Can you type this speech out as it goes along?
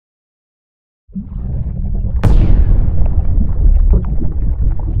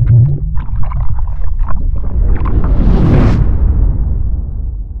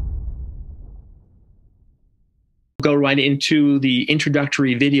Go right into the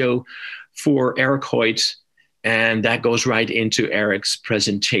introductory video for Erich Hoyt, and that goes right into Erich's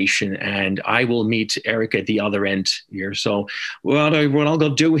presentation, and I will meet Erich at the other end here. So what I'll go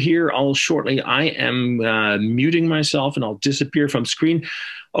do here, I am muting myself and I'll disappear from screen.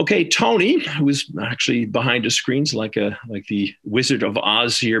 Okay, Tony, who's actually behind the screens like the Wizard of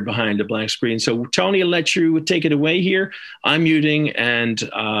Oz here behind the blank screen. So Tony, I'll let you take it away here. I'm muting, and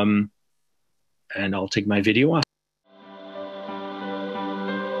I'll take my video off.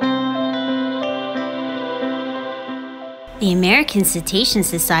 The American Cetacean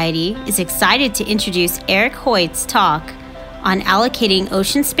Society is excited to introduce Erich Hoyt's talk on allocating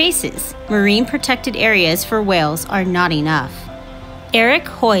ocean spaces. Marine protected areas for whales are not enough. Erich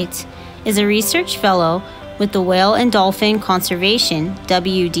Hoyt is a research fellow with the Whale and Dolphin Conservation,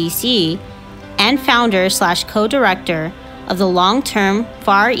 WDC, and founder/co-director of the long-term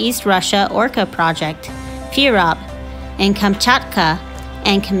Far East Russia Orca project, FEROP, in Kamchatka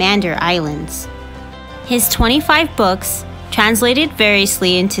and Commander Islands. His 25 books, translated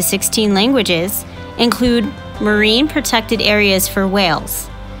variously into 16 languages, include Marine Protected Areas for Whales,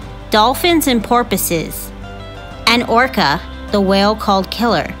 Dolphins and Porpoises, and Orca, the Whale Called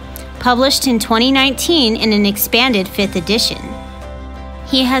Killer, published in 2019 in an expanded 5th edition.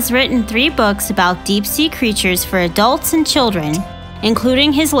 He has written 3 books about deep-sea creatures for adults and children,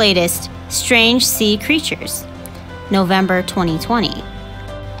 including his latest, Strange Sea Creatures, November 2020.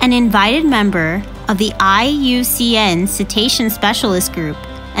 An invited member of the IUCN Cetacean Specialist Group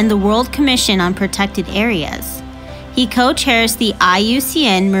and the World Commission on Protected Areas, he co-chairs the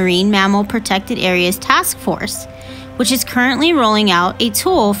IUCN Marine Mammal Protected Areas Task Force, which is currently rolling out a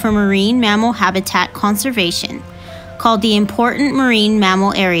tool for marine mammal habitat conservation called the Important Marine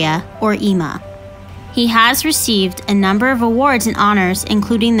Mammal Area, or EMA. He has received a number of awards and honors,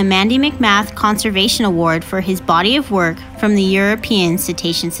 including the Mandy McMath Conservation Award for his body of work from the European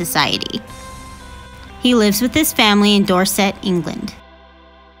Cetacean Society. He lives with his family in Dorset, England.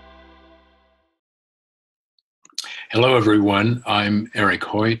 Hello, everyone. I'm Erich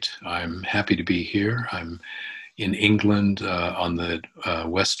Hoyt. I'm happy to be here. I'm in England on the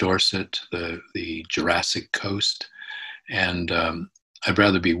West Dorset, the Jurassic coast, and I'd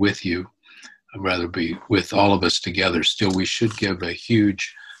rather be with you. I'd rather be with all of us together. Still, we should give a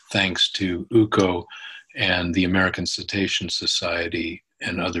huge thanks to UCO and the American Cetacean Society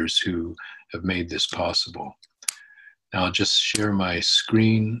and others who have made this possible. Now I'll just share my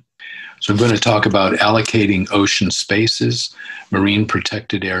screen. So I'm going to talk about allocating ocean spaces. Marine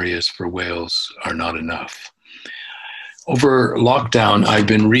protected areas for whales are not enough. Over lockdown, I've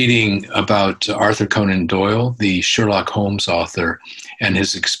been reading about Arthur Conan Doyle, the Sherlock Holmes author, and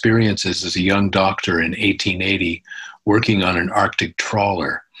his experiences as a young doctor in 1880, working on an Arctic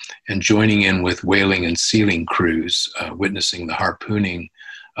trawler and joining in with whaling and sealing crews, witnessing the harpooning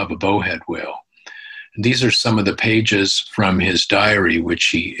of a bowhead whale. And these are some of the pages from his diary, which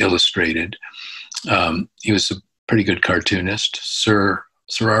he illustrated. He was a pretty good cartoonist. Sir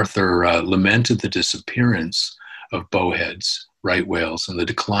Arthur lamented the disappearance of bowheads, right whales, and the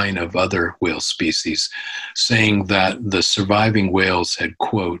decline of other whale species, saying that the surviving whales had,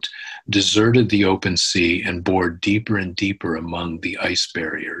 quote, deserted the open sea and bored deeper and deeper among the ice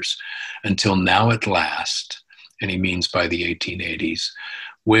barriers until now at last, and he means by the 1880s,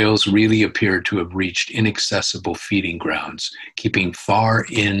 whales really appeared to have reached inaccessible feeding grounds, keeping far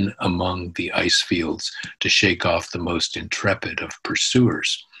in among the ice fields to shake off the most intrepid of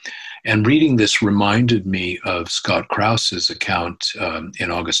pursuers. And reading this reminded me of Scott Krause's account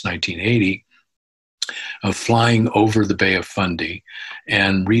in August 1980 of flying over the Bay of Fundy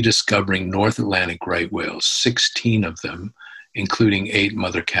and rediscovering North Atlantic right whales, 16 of them, including 8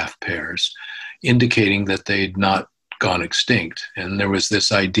 mother-calf pairs, indicating that they'd not gone extinct. And there was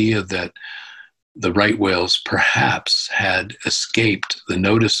this idea that the right whales perhaps had escaped the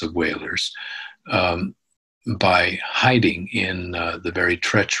notice of whalers by hiding in the very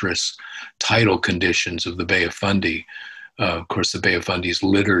treacherous tidal conditions of the Bay of Fundy. Of course, the Bay of Fundy is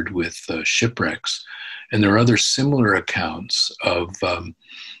littered with shipwrecks. And there are other similar accounts of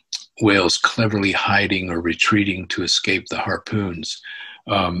whales cleverly hiding or retreating to escape the harpoons.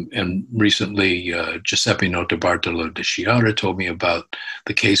 And recently, Giuseppe Notarbartolo de Chiara told me about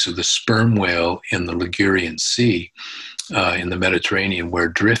the case of the sperm whale in the Ligurian Sea in the Mediterranean, where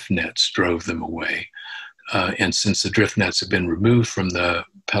drift nets drove them away. And since the drift nets have been removed from the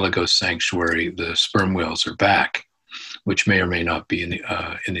Pelagos sanctuary, the sperm whales are back, which may or may not be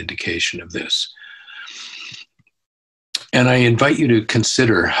an indication of this. And I invite you to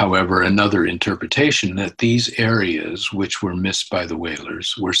consider, however, another interpretation, that these areas which were missed by the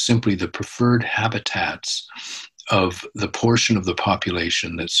whalers were simply the preferred habitats of the portion of the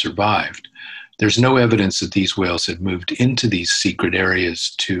population that survived. There's no evidence that these whales had moved into these secret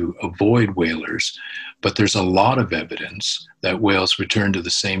areas to avoid whalers, but there's a lot of evidence that whales return to the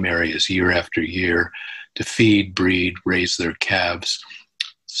same areas year after year to feed, breed, raise their calves.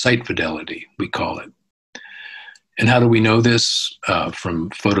 Site fidelity, we call it. And how do we know this? From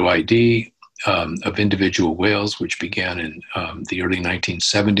photo ID of individual whales, which began in the early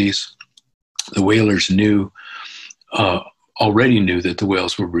 1970s. The whalers already knew that the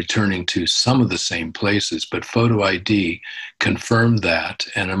whales were returning to some of the same places, but photo ID confirmed that,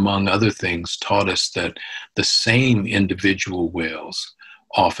 and among other things, taught us that the same individual whales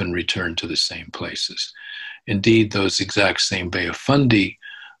often return to the same places. Indeed, those exact same Bay of Fundy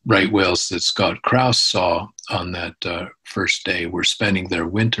right whales that Scott Krause saw on that first day were spending their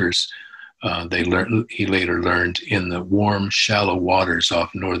winters, he later learned, in the warm, shallow waters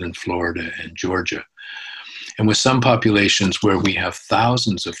off northern Florida and Georgia. And with some populations where we have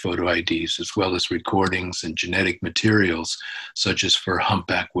thousands of photo IDs, as well as recordings and genetic materials, such as for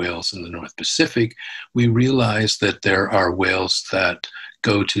humpback whales in the North Pacific, we realize that there are whales that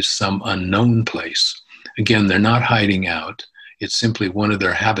go to some unknown place. Again, they're not hiding out. It's simply one of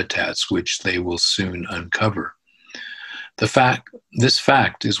their habitats, which they will soon uncover. This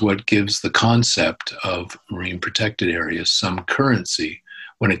fact is what gives the concept of marine protected areas some currency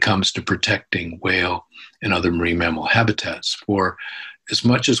when it comes to protecting whale and other marine mammal habitats. For as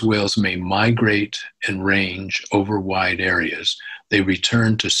much as whales may migrate and range over wide areas, they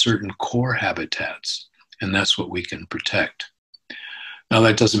return to certain core habitats, and that's what we can protect. Now,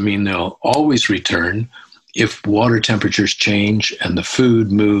 that doesn't mean they'll always return. If water temperatures change and the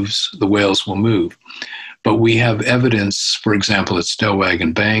food moves, the whales will move. But we have evidence, for example, at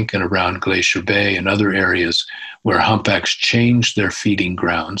Stellwagen Bank and around Glacier Bay and other areas where humpbacks change their feeding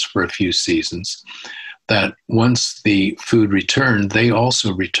grounds for a few seasons, that once the food returned, they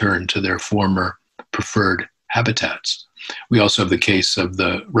also return to their former preferred habitats. We also have the case of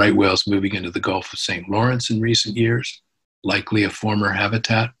the right whales moving into the Gulf of St. Lawrence in recent years, likely a former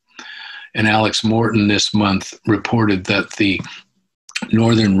habitat. And Alex Morton this month reported that the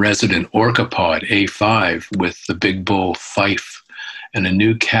northern resident orcapod, A5, with the big bull Fife and a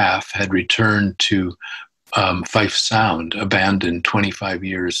new calf, had returned to Fife Sound, abandoned 25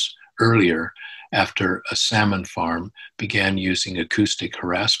 years earlier after a salmon farm began using acoustic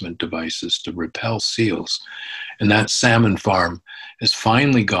harassment devices to repel seals. And that salmon farm is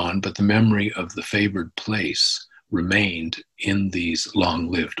finally gone, but the memory of the favored place remained in these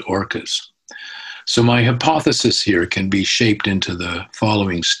long-lived orcas. So my hypothesis here can be shaped into the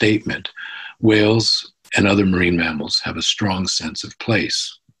following statement. Whales and other marine mammals have a strong sense of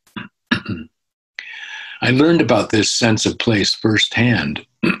place. I learned about this sense of place firsthand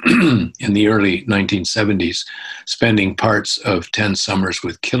in the early 1970s, spending parts of 10 summers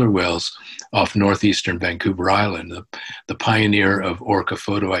with killer whales off northeastern Vancouver Island. The pioneer of orca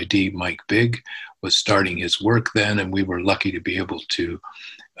photo ID, Mike Bigg, was starting his work then, and we were lucky to be able to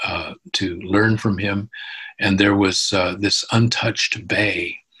learn from him. And there was this untouched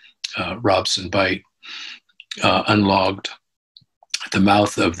bay, Robson Bight, unlogged, at the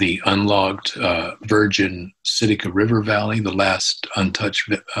mouth of the unlogged virgin Sitka River Valley, the last untouched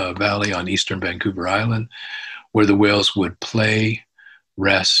valley on eastern Vancouver Island, where the whales would play,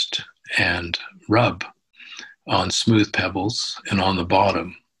 rest, and rub on smooth pebbles and on the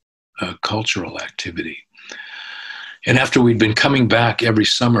bottom, cultural activity. And after we'd been coming back every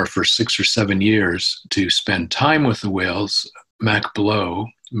summer for 6 or 7 years to spend time with the whales,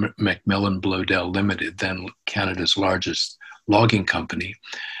 Macmillan Blodell Limited, then Canada's largest logging company,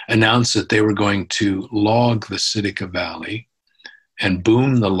 announced that they were going to log the Sitka Valley and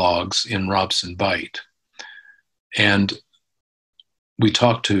boom the logs in Robson Bight. And we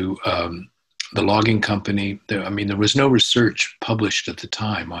talked to the logging company. There was no research published at the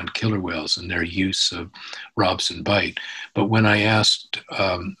time on killer whales and their use of Robson Bight. But when I asked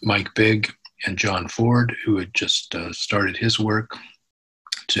Mike Bigg and John Ford, who had just started his work,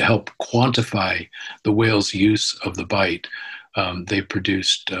 to help quantify the whale's use of the bight, they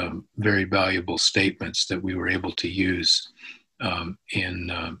produced very valuable statements that we were able to use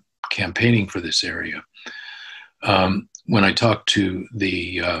in campaigning for this area. When I talked to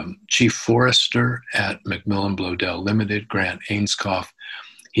the chief forester at Macmillan Blodell Limited, Grant Ainscough,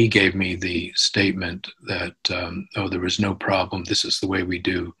 he gave me the statement that, there was no problem. This is the way we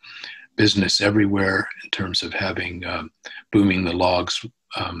do business everywhere in terms of having booming the logs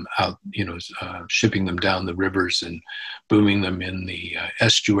out, shipping them down the rivers and booming them in the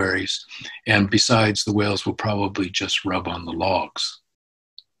estuaries. And besides, the whales will probably just rub on the logs.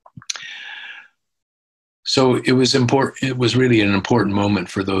 So it was important. It was really an important moment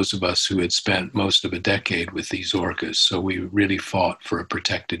for those of us who had spent most of a decade with these orcas. So we really fought for a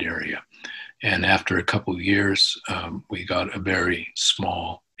protected area. And after a couple of years, we got a very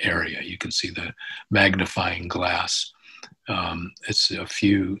small area. You can see the magnifying glass. It's a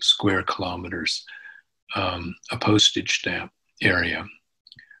few square kilometers, a postage stamp area,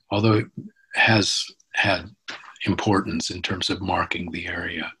 although it has had importance in terms of marking the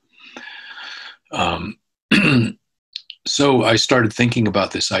area. So I started thinking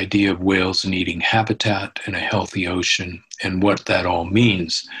about this idea of whales needing habitat and a healthy ocean and what that all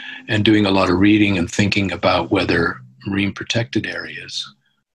means, and doing a lot of reading and thinking about whether marine protected areas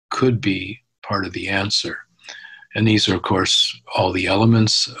could be part of the answer. And these are, of course, all the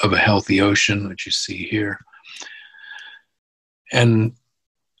elements of a healthy ocean, which you see here. And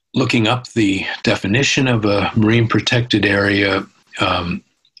looking up the definition of a marine protected area,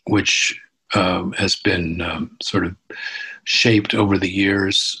 which has been sort of shaped over the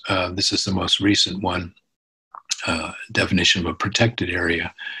years. This is the most recent one. Definition of a protected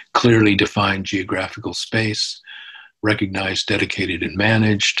area: clearly defined geographical space, recognized, dedicated, and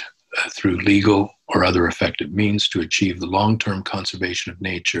managed through legal or other effective means to achieve the long-term conservation of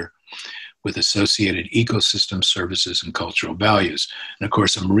nature with associated ecosystem services and cultural values. And of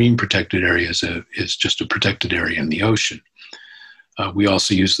course, a marine protected area is just a protected area in the ocean. We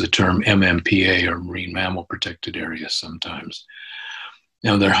also use the term MMPA, or Marine Mammal Protected Area, sometimes.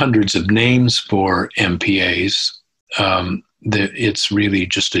 Now, there are hundreds of names for MPAs. It's really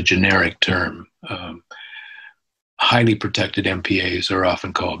just a generic term. Highly protected MPAs are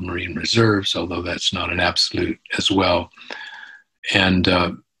often called marine reserves, although that's not an absolute as well. And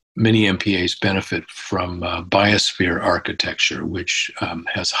many MPAs benefit from biosphere architecture, which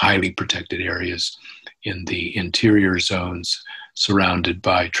has highly protected areas in the interior zones, surrounded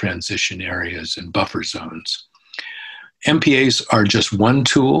by transition areas and buffer zones. MPAs are just one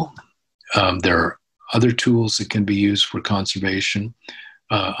tool. There are other tools that can be used for conservation.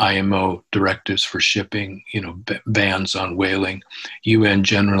 IMO directives for shipping, bans on whaling, UN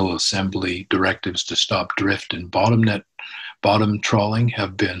General Assembly directives to stop drift and bottom trawling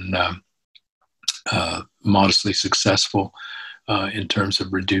have been modestly successful in terms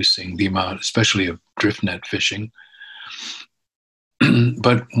of reducing the amount, especially of drift net fishing.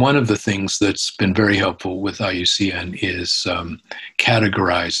 But one of the things that's been very helpful with IUCN is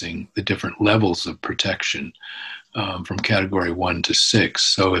categorizing the different levels of protection from category 1 to 6.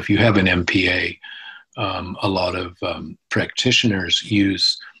 So if you have an MPA, a lot of practitioners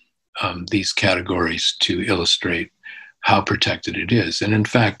use these categories to illustrate how protected it is. And in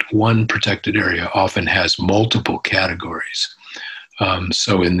fact, one protected area often has multiple categories.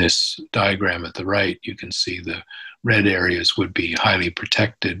 So in this diagram at the right, you can see the red areas would be highly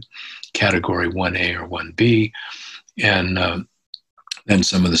protected, category 1A or 1B, and then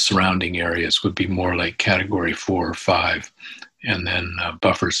some of the surrounding areas would be more like category 4 or 5, and then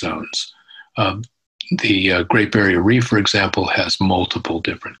buffer zones. The Great Barrier Reef, for example, has multiple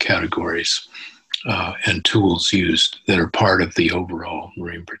different categories and tools used that are part of the overall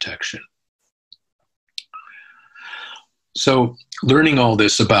marine protection. So learning all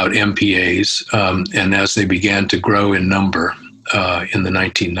this about MPAs, and as they began to grow in number in the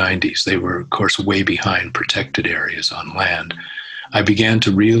 1990s, they were, of course, way behind protected areas on land. I began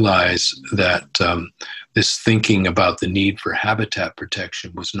to realize that this thinking about the need for habitat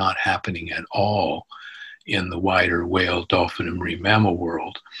protection was not happening at all in the wider whale, dolphin, and marine mammal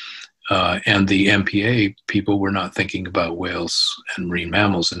world. And the MPA people were not thinking about whales and marine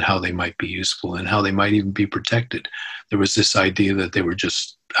mammals and how they might be useful and how they might even be protected. There was this idea that they were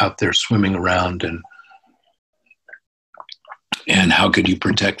just out there swimming around, and how could you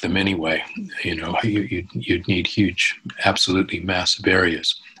protect them anyway? You'd need huge, absolutely massive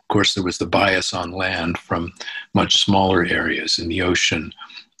areas. Of course, there was the bias on land from much smaller areas. In the ocean,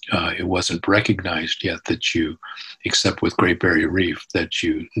 it wasn't recognized yet that except with Great Barrier Reef, that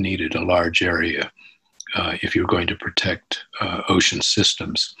you needed a large area if you're going to protect ocean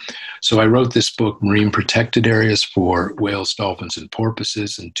systems. So I wrote this book, Marine Protected Areas for Whales, Dolphins, and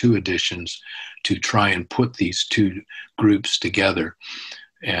Porpoises, in 2 editions to try and put these 2 groups together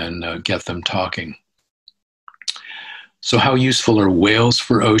and get them talking. So how useful are whales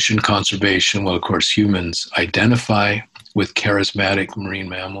for ocean conservation? Well, of course, humans identify with charismatic marine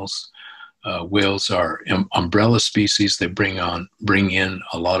mammals. Whales are umbrella species. They bring in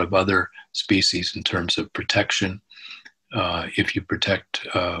a lot of other species in terms of protection. If you protect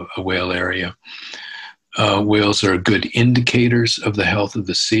a whale area, whales are good indicators of the health of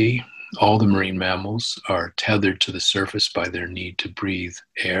the sea. All the marine mammals are tethered to the surface by their need to breathe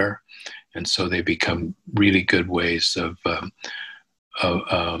air And so they become really good ways of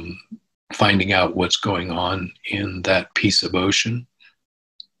finding out what's going on in that piece of ocean.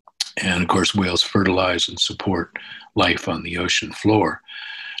 And of course, whales fertilize and support life on the ocean floor.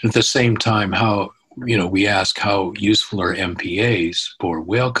 And at the same time, we ask how useful are MPAs for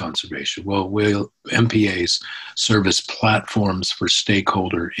whale conservation? Well, MPAs serve as platforms for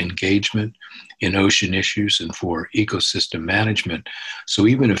stakeholder engagement in ocean issues and for ecosystem management. So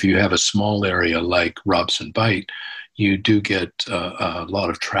even if you have a small area like Robson Bight, you do get a lot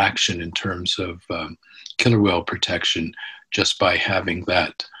of traction in terms of killer whale protection just by having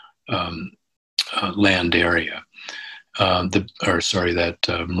that land area,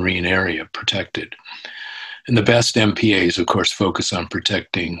 that marine area protected. And the best MPAs, of course, focus on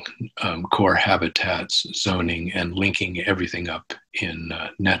protecting core habitats, zoning, and linking everything up in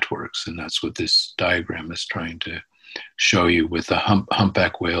networks. And that's what this diagram is trying to show you with the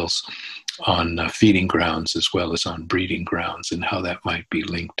humpback whales on feeding grounds as well as on breeding grounds, and how that might be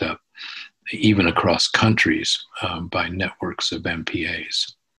linked up even across countries by networks of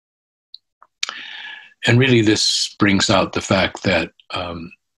MPAs. And really this brings out the fact that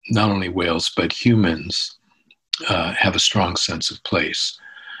not only whales, but humans have a strong sense of place.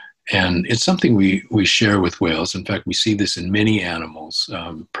 And it's something we share with whales. In fact, we see this in many animals,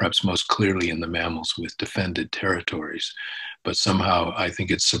 perhaps most clearly in the mammals with defended territories. But somehow I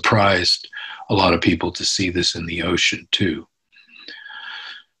think it surprised a lot of people to see this in the ocean too.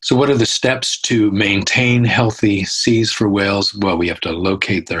 So what are the steps to maintain healthy seas for whales? Well, we have to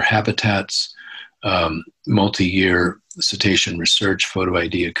locate their habitats, multi-year cetacean research, photo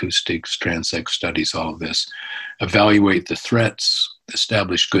ID, acoustics, transect studies, all of this. Evaluate the threats,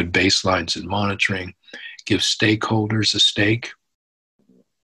 establish good baselines in monitoring, give stakeholders a stake.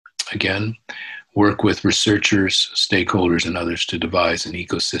 Again, work with researchers, stakeholders, and others to devise an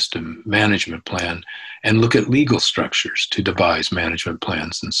ecosystem management plan, and look at legal structures to devise management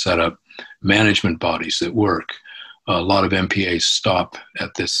plans and set up management bodies that work. A lot of MPAs stop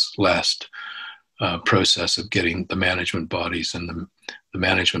at this last process of getting the management bodies and the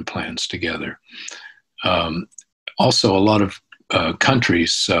management plans together. Also, a lot of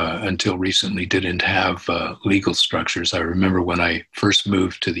countries until recently didn't have legal structures. I remember when I first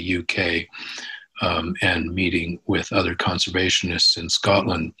moved to the UK and meeting with other conservationists in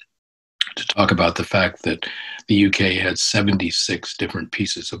Scotland to talk about the fact that the UK had 76 different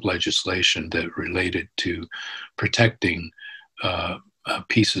pieces of legislation that related to protecting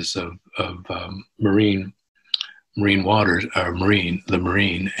pieces of marine waters, the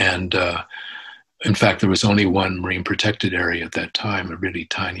marine, and in fact, there was only one marine protected area at that time, a really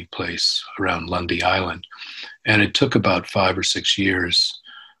tiny place around Lundy Island, and it took about 5 or 6 years,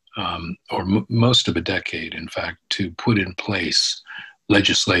 or most of a decade, in fact, to put in place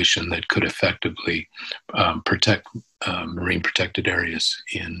legislation that could effectively protect marine protected areas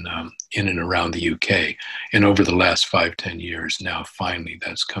in and around the UK. And over the last 5-10 years, now finally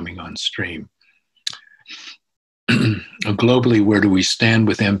that's coming on stream. Globally, where do we stand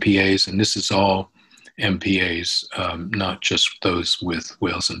with MPAs? And this is all MPAs, not just those with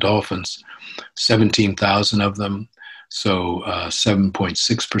whales and dolphins. 17,000 of them. So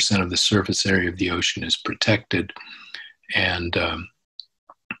 7.6% of the surface area of the ocean is protected, and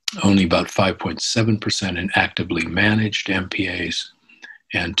only about 5.7% in actively managed MPAs,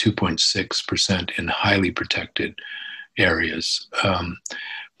 and 2.6% in highly protected areas.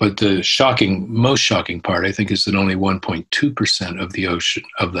 But the most shocking part, I think, is that only 1.2% of the ocean,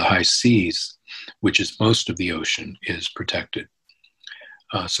 of the high seas, which is most of the ocean, is protected.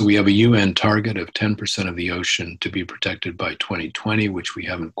 So we have a UN target of 10% of the ocean to be protected by 2020, which we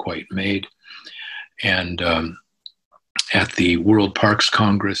haven't quite made. And at the World Parks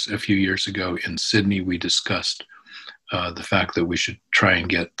Congress a few years ago in Sydney, we discussed the fact that we should try and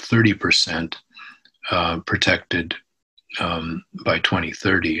get 30% protected by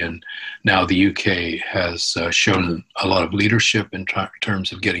 2030. And now the UK has shown a lot of leadership in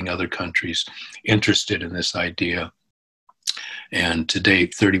terms of getting other countries interested in this idea. And to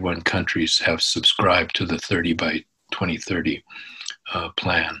date, 31 countries have subscribed to the 30 by 2030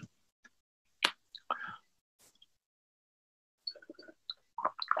 plan.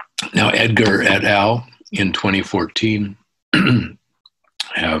 Now, Edgar et al. In 2014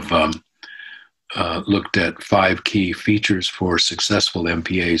 have looked at 5 key features for successful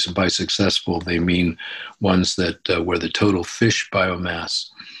MPAs. And by successful, they mean ones that where the total fish biomass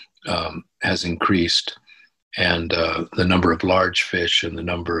has increased, and the number of large fish, and the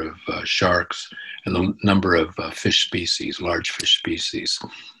number of sharks, and the number of fish species, large fish species.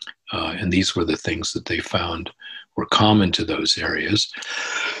 And these were the things that they found were common to those areas.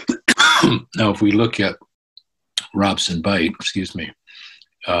 Now, if we look at Robson Bight,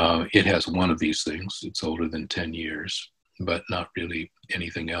 it has one of these things. It's older than 10 years, but not really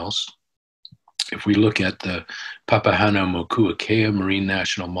anything else. If we look at the Papahānaumokuākea Marine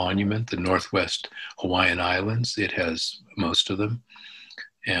National Monument, the Northwest Hawaiian Islands, it has most of them.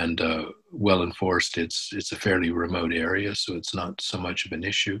 And well enforced. It's a fairly remote area, so it's not so much of an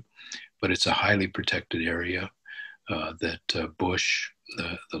issue, but it's a highly protected area that Bush,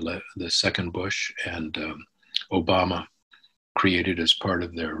 the second Bush, and Obama created as part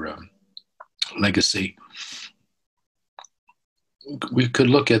of their legacy. We could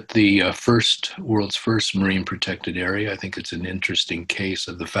look at the world's first marine protected area. I think it's an interesting case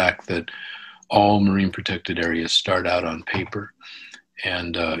of the fact that all marine protected areas start out on paper,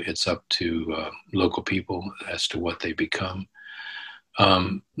 and it's up to local people as to what they become.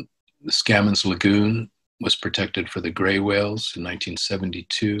 The Scammons Lagoon was protected for the gray whales in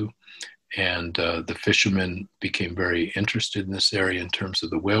 1972, and the fishermen became very interested in this area in terms of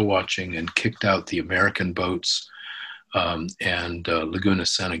the whale watching and kicked out the American boats. And Laguna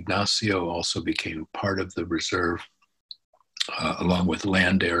San Ignacio also became part of the reserve, along with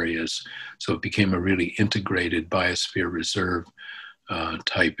land areas. So it became a really integrated biosphere reserve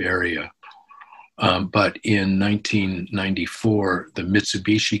type area. But in 1994, the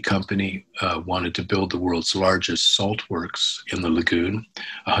Mitsubishi company wanted to build the world's largest salt works in the lagoon,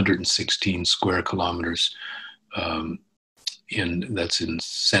 116 square kilometers. That's in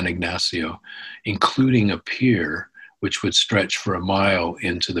San Ignacio, including a pier which would stretch for a mile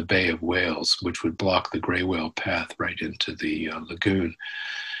into the Bay of Whales, which would block the gray whale path right into the lagoon.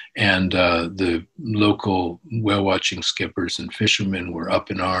 And the local whale watching skippers and fishermen were up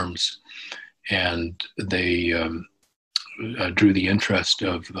in arms, and they drew the interest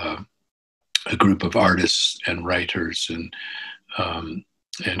of a group of artists and writers and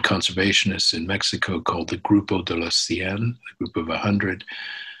conservationists in Mexico called the Grupo de los Cien, the group of 100.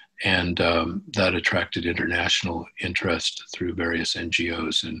 And that attracted international interest through various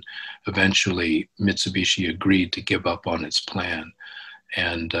NGOs. And eventually Mitsubishi agreed to give up on its plan.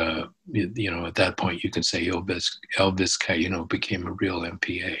 And, at that point, you can say El Vizcaíno became a real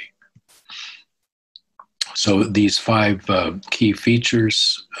MPA. So these 5 key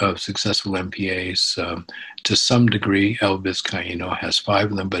features of successful MPAs, to some degree, El Vizcaíno has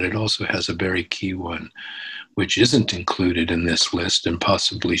 5 of them, but it also has a very key one, which isn't included in this list and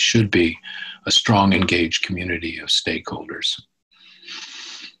possibly should be: a strong, engaged community of stakeholders.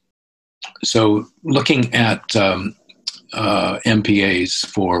 So looking at MPAs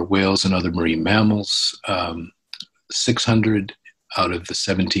for whales and other marine mammals, 600 out of the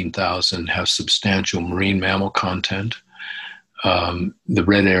 17,000 have substantial marine mammal content. The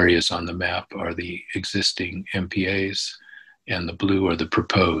red areas on the map are the existing MPAs, and the blue are the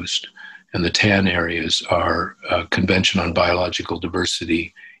proposed. And the tan areas are Convention on Biological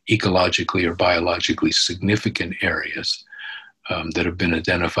Diversity, ecologically or biologically significant areas that have been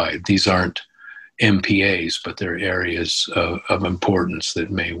identified. These aren't MPAs, but they're areas of importance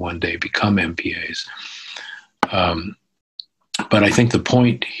that may one day become MPAs. But I think the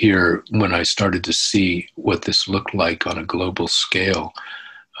point here, when I started to see what this looked like on a global scale,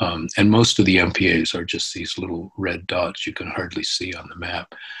 and most of the MPAs are just these little red dots you can hardly see on the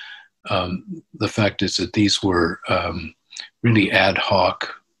map. The fact is that these were really ad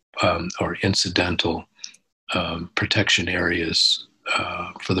hoc or incidental protection areas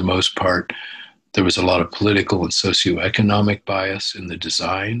for the most part. There was a lot of political and socioeconomic bias in the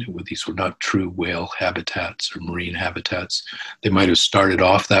design. These were not true whale habitats or marine habitats. They might have started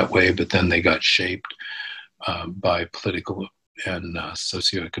off that way, but then they got shaped by political and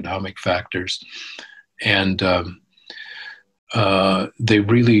socioeconomic factors. And they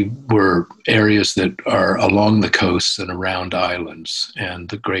really were areas that are along the coasts and around islands, and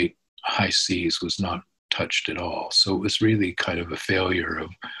the great high seas was not touched at all. So it was really kind of a failure of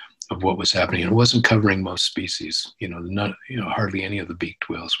what was happening. And it wasn't covering most species. Hardly any of the beaked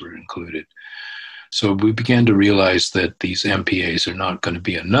whales were included. So we began to realize that these MPAs are not going to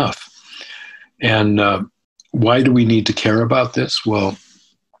be enough. And why do we need to care about this? Well,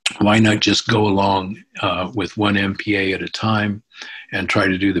 why not just go along with one MPA at a time and try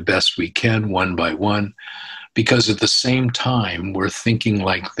to do the best we can one by one? Because at the same time we're thinking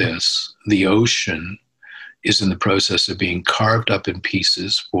like this, the ocean is in the process of being carved up in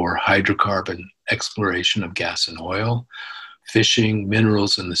pieces for hydrocarbon exploration of gas and oil, fishing,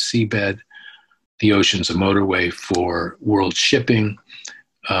 minerals in the seabed. The ocean's a motorway for world shipping.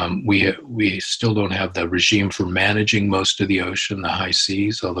 We still don't have the regime for managing most of the ocean, the high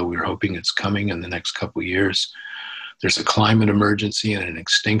seas, although we're hoping it's coming in the next couple of years. There's a climate emergency and an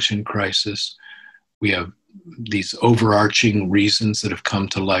extinction crisis. We have these overarching reasons that have come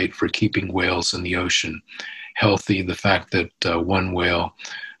to light for keeping whales in the ocean healthy. The fact that one whale,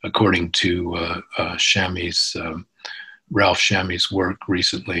 according to Ralph Chammy's work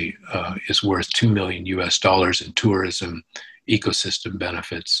recently, is worth $2 million in tourism, ecosystem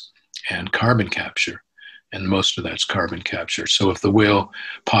benefits, and carbon capture. And most of that's carbon capture. So if the whale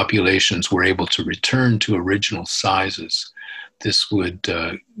populations were able to return to original sizes, this would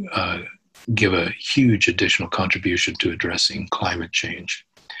give a huge additional contribution to addressing climate change.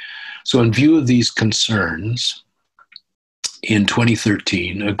 So in view of these concerns, in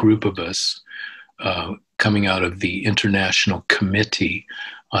 2013, a group of us coming out of the International Committee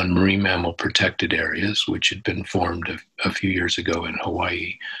on Marine Mammal Protected Areas, which had been formed a few years ago in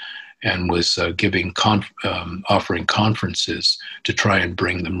Hawaii, and was offering conferences to try and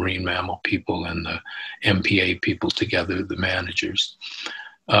bring the marine mammal people and the MPA people together, the managers.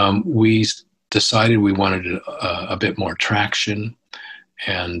 We decided we wanted a bit more traction,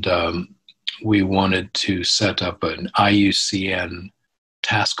 and we wanted to set up an IUCN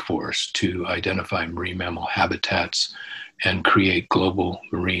task force to identify marine mammal habitats and create global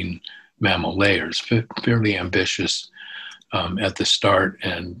marine mammal layers. Fairly ambitious at the start,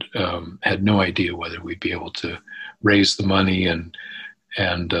 and had no idea whether we'd be able to raise the money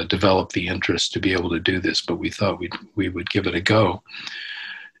and develop the interest to be able to do this, but we thought we would give it a go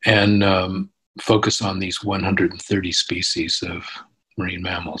and focus on these 130 species of marine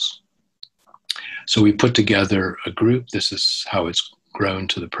mammals. So we put together a group. This is how it's grown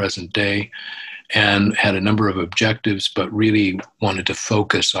to the present day, and had a number of objectives, but really wanted to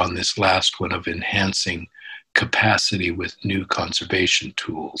focus on this last one of enhancing capacity with new conservation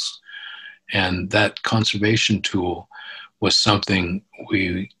tools. And that conservation tool was something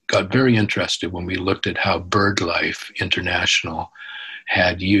we got very interested when we looked at how BirdLife International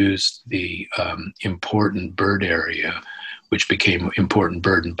had used the important bird area, which became important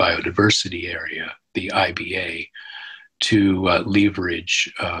bird and biodiversity area, the IBA, to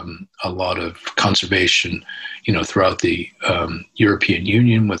leverage a lot of conservation, throughout the European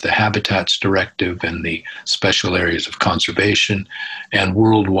Union with the Habitats Directive and the special areas of conservation, and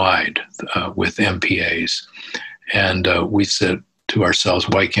worldwide with MPAs. And we said to ourselves,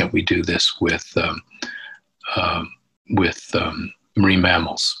 why can't we do this with marine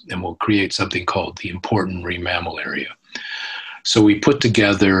mammals? And we'll create something called the Important Marine Mammal Area. So we put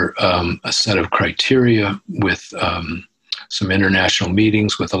together a set of criteria with some international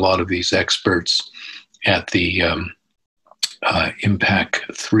meetings with a lot of these experts at the Impact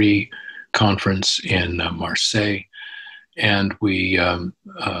 3 conference in Marseille. And we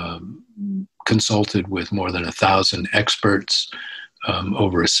consulted with more than 1,000 experts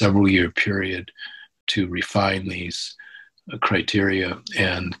over a several-year period to refine these criteria,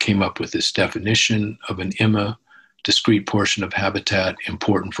 and came up with this definition of an IMA, discrete portion of habitat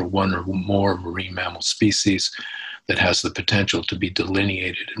important for one or more marine mammal species that has the potential to be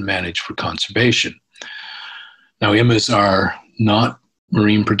delineated and managed for conservation. Now, IMAs are not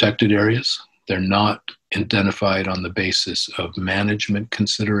marine protected areas. They're not identified on the basis of management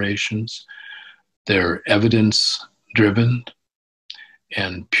considerations. They're evidence-driven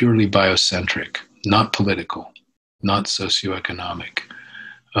and purely biocentric, not political, not socioeconomic.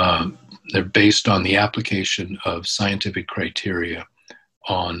 They're based on the application of scientific criteria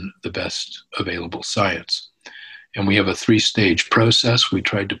on the best available science. And we have a 3-stage process. We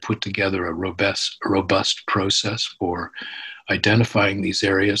tried to put together a robust process for identifying these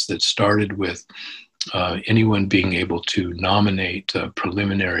areas that started with anyone being able to nominate a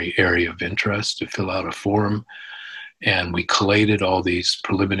preliminary area of interest to fill out a form. And we collated all these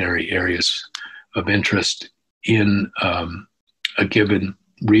preliminary areas of interest in a given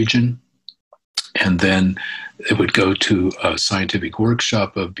region. And then it would go to a scientific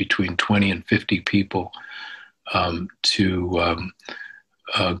workshop of between 20 and 50 people to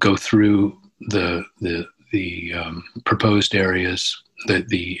go through the proposed areas,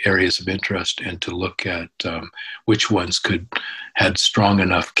 the areas of interest, and to look at which ones had strong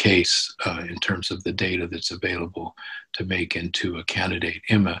enough case in terms of the data that's available to make into a candidate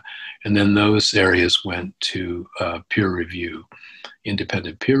IMA. And then those areas went to peer review,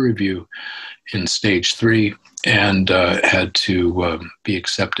 independent peer review in stage 3, and had to be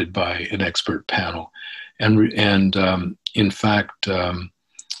accepted by an expert panel. And in fact,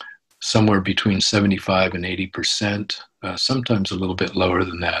 somewhere between 75 and 80%, sometimes a little bit lower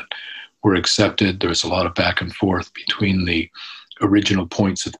than that, were accepted. There was a lot of back and forth between the original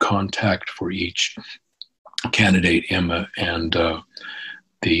points of contact for each candidate IMA and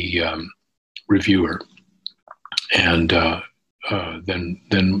the reviewer. And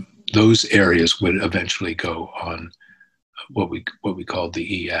then those areas would eventually go on what we call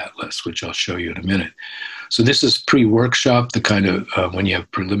the E-Atlas, which I'll show you in a minute. So this is pre-workshop, the kind of, when you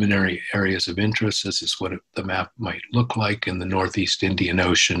have preliminary areas of interest, this is what the map might look like in the Northeast Indian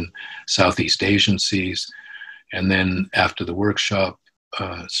Ocean, Southeast Asian seas. And then after the workshop,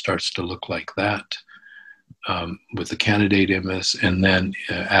 starts to look like that with the candidate IMAs. And then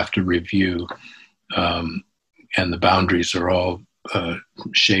after review, and the boundaries are all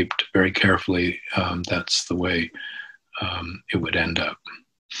shaped very carefully, that's the way it would end up.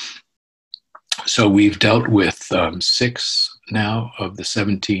 So we've dealt with 6 now of the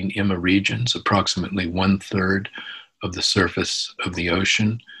 17 IMA regions, approximately 1/3 of the surface of the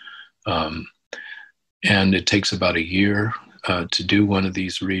ocean. And it takes about a year to do one of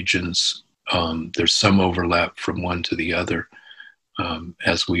these regions. There's some overlap from one to the other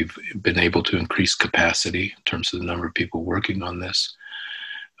as we've been able to increase capacity in terms of the number of people working on this.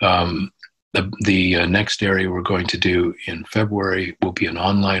 The next area we're going to do in February will be an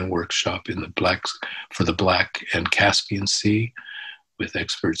online workshop in for the Black and Caspian Sea with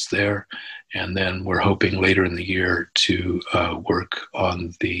experts there. And then we're hoping later in the year to work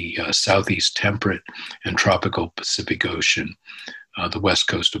on the Southeast Temperate and Tropical Pacific Ocean, the west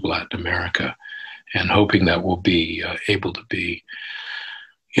coast of Latin America, and hoping that we'll be able to be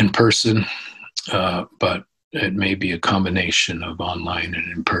in person, but it may be a combination of online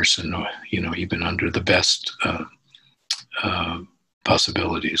and in person, or even under the best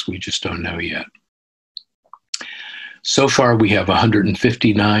possibilities. We just don't know yet. So far, we have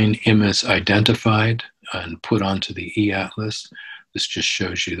 159 IMAs identified and put onto the E-Atlas. This just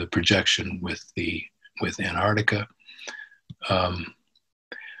shows you the projection with Antarctica.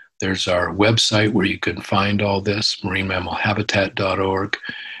 There's our website where you can find all this, marinemammalhabitat.org.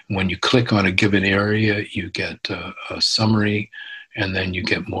 When you click on a given area, you get a summary, and then you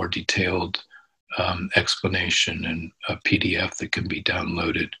get more detailed explanation and a PDF that can be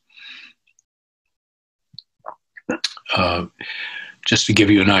downloaded. Just to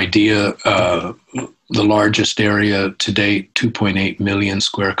give you an idea, the largest area to date, 2.8 million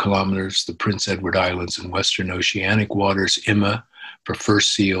square kilometers, the Prince Edward Islands and Western Oceanic waters, IMA, for fur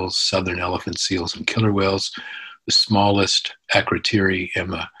seals, southern elephant seals, and killer whales. The smallest, Akrotiri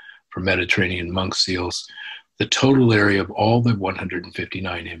IMA, for Mediterranean monk seals. The total area of all the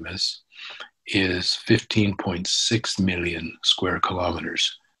 159 IMAs is 15.6 million square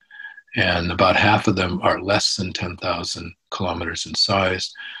kilometers. And about half of them are less than 10,000 kilometers in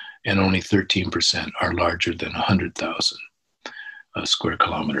size, and only 13% are larger than 100,000 square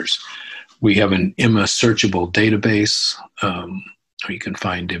kilometers. We have an IMA searchable database where you can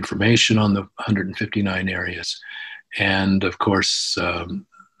find information on the 159 areas. And of course,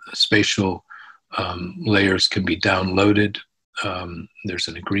 spatial layers can be downloaded. There's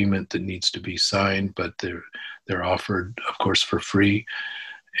an agreement that needs to be signed, but they're offered, of course, for free.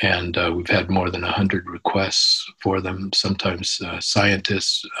 And we've had more than 100 requests for them, sometimes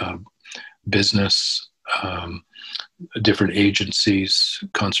scientists, business, different agencies,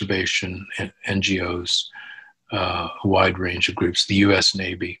 conservation, NGOs, a wide range of groups, the US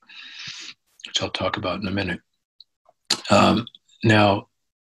Navy, which I'll talk about in a minute. Now,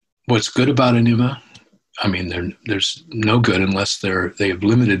 what's good about an IMA? I mean, there's no good unless they have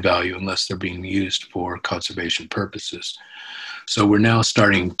limited value, unless they're being used for conservation purposes. So we're now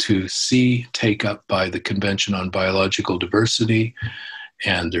starting to see take up by the Convention on Biological Diversity,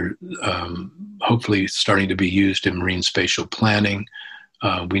 and they're hopefully starting to be used in marine spatial planning.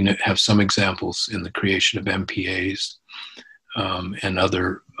 We have some examples in the creation of MPAs and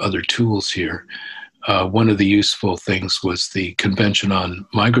other tools here. One of the useful things was the Convention on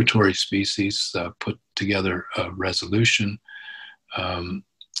Migratory Species put together a resolution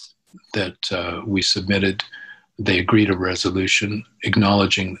that we submitted. They agreed a resolution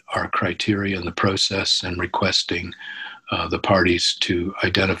acknowledging our criteria in the process and requesting the parties to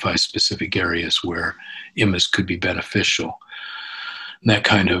identify specific areas where IMAs could be beneficial. And that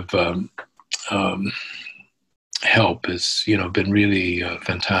kind of help has, been really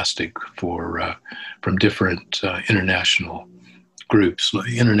fantastic from different international groups.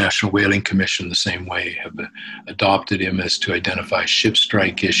 The International Whaling Commission, the same way, have adopted IMAs to identify ship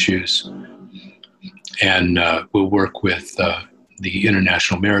strike issues. And we'll work with the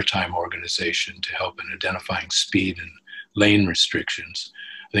International Maritime Organization to help in identifying speed and lane restrictions.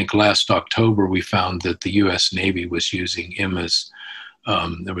 I think last October we found that the US Navy was using IMAs.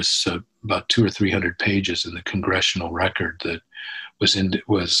 There was about 200 or 300 pages in the congressional record that was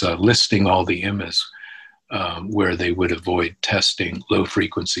listing all the IMAs where they would avoid testing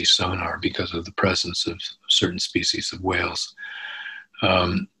low-frequency sonar because of the presence of certain species of whales.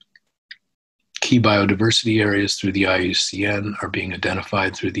 Key biodiversity areas through the IUCN are being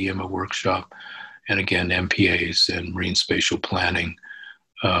identified through the IMA workshop. And again, MPAs and marine spatial planning,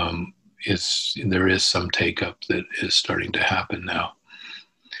 there is some take-up that is starting to happen now.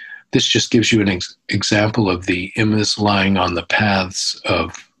 This just gives you an example of the IMAs lying on the paths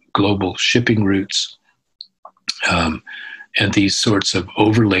of global shipping routes. And these sorts of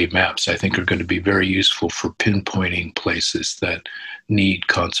overlay maps, I think, are going to be very useful for pinpointing places that need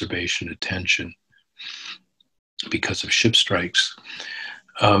conservation attention because of ship strikes.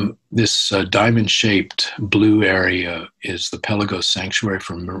 This diamond-shaped blue area is the Pelagos Sanctuary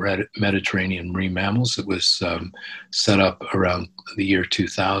for Mediterranean marine mammals. It was set up around the year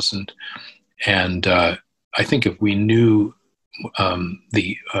 2000. And I think if we knew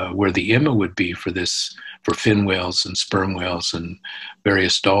where the IMA would be for this, for fin whales and sperm whales and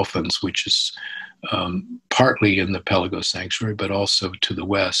various dolphins, which is partly in the Pelagos Sanctuary, but also to the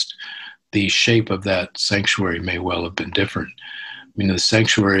west, the shape of that sanctuary may well have been different. I mean, the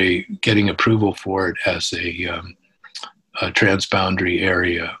sanctuary, getting approval for it as a transboundary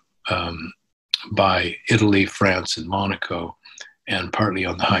area by Italy, France, and Monaco, and partly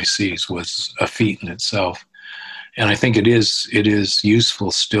on the high seas, was a feat in itself. And I think it is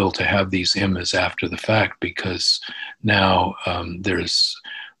useful still to have these IMAs after the fact, because now there's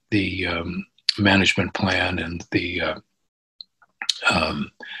the management plan and the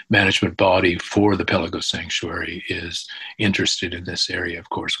management body for the Pelagos Sanctuary is interested in this area, of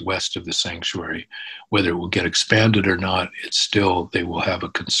course, west of the sanctuary. Whether it will get expanded or not, it's still, they will have a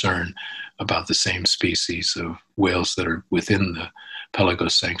concern about the same species of whales that are within the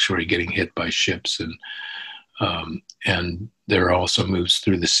Pelagos Sanctuary getting hit by ships. And there are also moves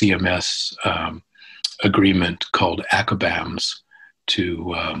through the CMS agreement called ACOBAMS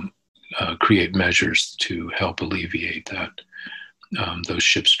to create measures to help alleviate that. Those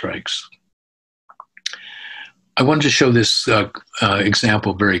ship strikes. I wanted to show this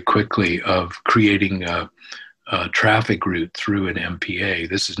example very quickly of creating a traffic route through an MPA.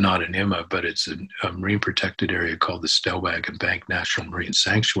 This is not an IMA, but it's a marine protected area called the Stellwagen Bank National Marine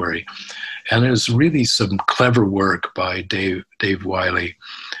Sanctuary. And there's really some clever work by Dave Wiley,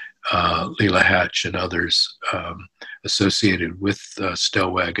 Leila Hatch, and others associated with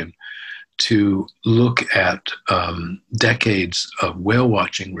Stellwagen to look at decades of whale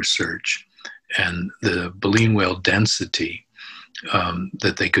watching research and the baleen whale density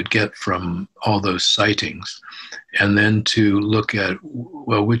that they could get from all those sightings, and then to look at,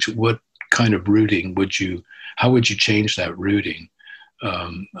 well, what kind of routing how would you change that routing?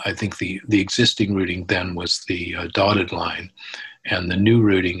 I think the existing routing then was the dotted line, and the new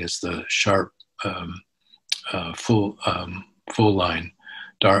routing is the sharp full line,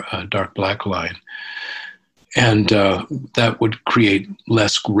 dark black line. And that would create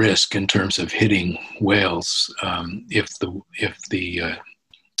less risk in terms of hitting whales if the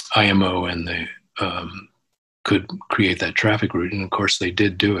IMO and the could create that traffic route. And of course they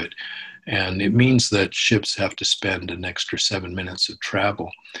did do it. And it means that ships have to spend an extra 7 minutes of travel.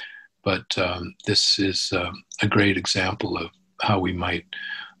 But this is a great example of how we might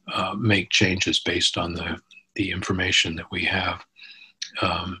make changes based on the information that we have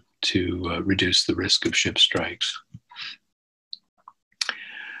to reduce the risk of ship strikes.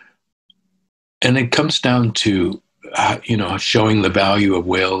 And it comes down to, showing the value of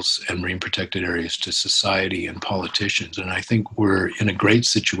whales and marine protected areas to society and politicians. And I think we're in a great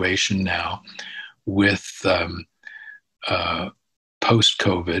situation now with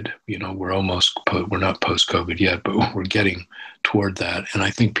post-COVID. We're not post-COVID yet, but we're getting toward that. And I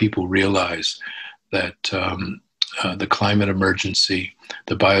think people realize that the climate emergency,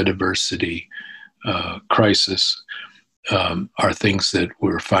 the biodiversity crisis are things that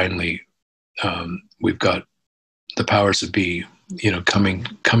we're finally, we've got the powers that be,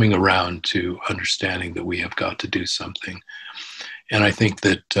 coming around to understanding that we have got to do something. And I think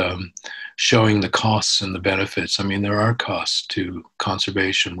that showing the costs and the benefits, there are costs to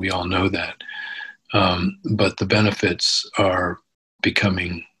conservation, we all know that, but the benefits are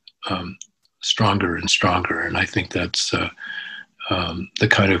becoming stronger and stronger. And I think that's the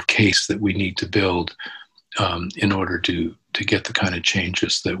kind of case that we need to build in order to get the kind of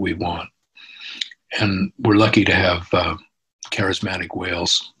changes that we want. And we're lucky to have charismatic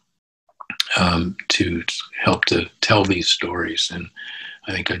whales to help to tell these stories. And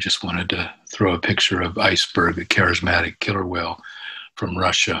I think I just wanted to throw a picture of Iceberg, a charismatic killer whale from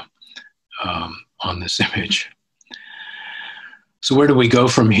Russia, on this image. So where do we go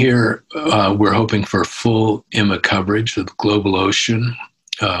from here? We're hoping for full IMA coverage of the global ocean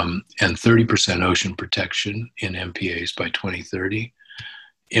and 30% ocean protection in MPAs by 2030.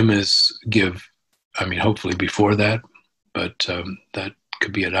 IMAs give, I mean, hopefully before that, but that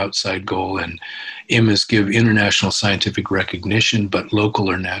could be an outside goal. And IMAs give international scientific recognition, but local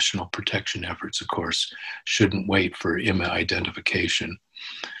or national protection efforts, of course, shouldn't wait for IMA identification.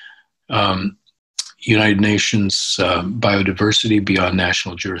 United Nations biodiversity beyond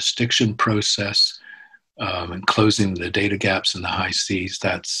national jurisdiction process and closing the data gaps in the high seas.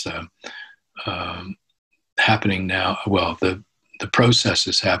 That's happening now. Well, the process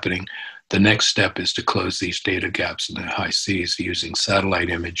is happening. The next step is to close these data gaps in the high seas using satellite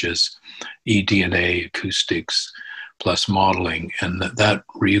images, eDNA, acoustics, plus modeling. And that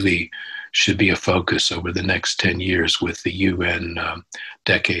really should be a focus over the next 10 years with the UN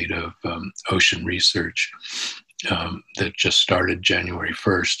decade of ocean research that just started January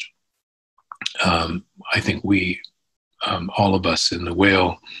 1st. I think we, all of us in the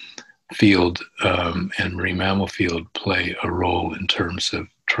whale field and marine mammal field, play a role in terms of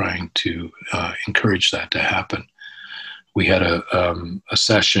trying to encourage that to happen. We had a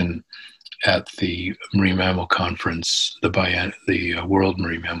session at the Marine Mammal Conference, the World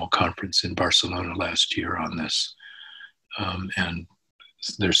Marine Mammal Conference in Barcelona last year on this. And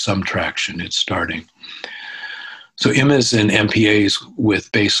there's some traction, it's starting. So IMAs and MPAs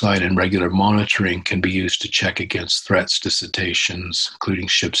with baseline and regular monitoring can be used to check against threats to cetaceans, including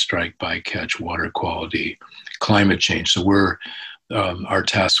ship strike, bycatch, water quality, climate change. So our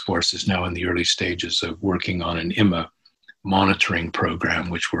task force is now in the early stages of working on an IMA monitoring program,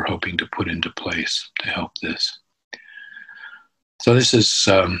 which we're hoping to put into place to help this. So this is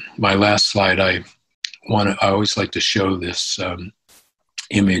my last slide. I always like to show this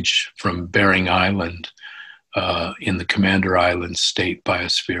image from Bering Island in the Commander Island State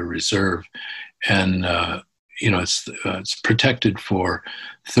Biosphere Reserve. And it's protected for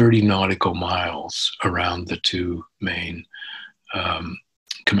 30 nautical miles around the two main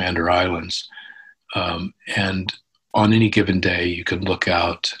Commander Islands. And on any given day, you can look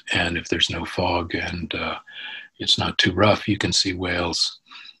out, and if there's no fog and it's not too rough, you can see whales,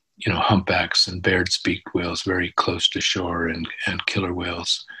 humpbacks and Baird's-beaked whales very close to shore, and killer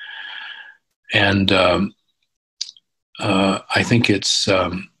whales. And I think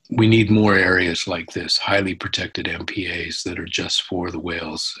we need more areas like this, highly protected MPAs that are just for the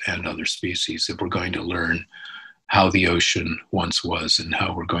whales and other species, if we're going to learn how the ocean once was and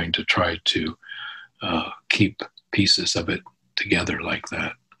how we're going to try to keep pieces of it together like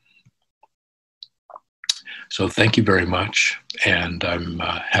that. So thank you very much, and I'm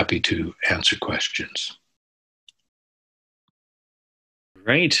happy to answer questions.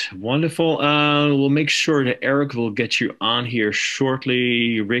 Great, wonderful. We'll make sure that Eric will get you on here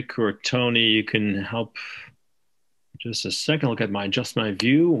shortly. Rick or Tony, you can help. Just a second, look at adjust my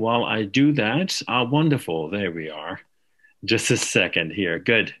view while I do that. Wonderful, there we are. Just a second here,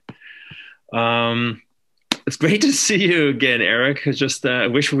 good. It's great to see you again, Eric. I just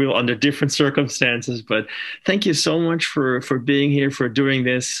wish we were under different circumstances, but thank you so much for being here, for doing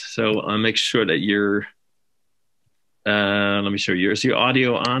this. So I'll make sure that you're, let me show you. Is your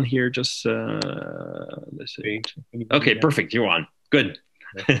audio on here? Just, let's see. Okay, perfect, you're on, good.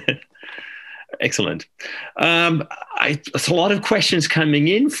 Excellent. It's a lot of questions coming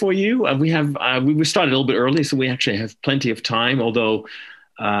in for you. We started a little bit early, so we actually have plenty of time, although,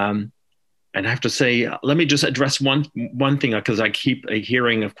 and I have to say, let me just address one thing, because I keep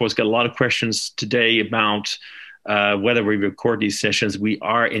hearing, of course, got a lot of questions today about whether we record these sessions. We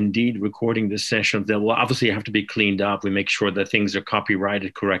are indeed recording this session. They will obviously have to be cleaned up. We make sure that things are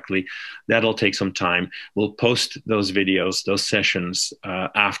copyrighted correctly. That'll take some time. We'll post those videos, those sessions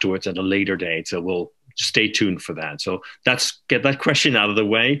afterwards at a later date. So we'll stay tuned for that. So get that question out of the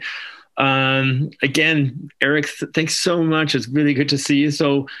way. Again, Eric, thanks so much. It's really good to see you.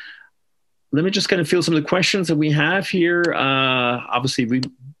 So let me just kind of fill some of the questions that we have here. Obviously, we're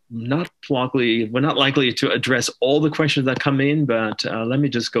not likely to address all the questions that come in, but let me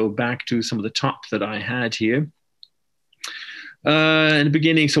just go back to some of the top that I had here. In the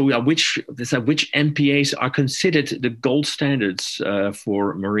beginning, so which MPAs are considered the gold standards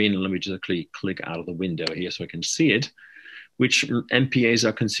for marine? Let me just click out of the window here so I can see it. Which MPAs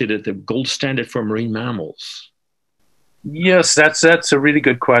are considered the gold standard for marine mammals? Yes, that's a really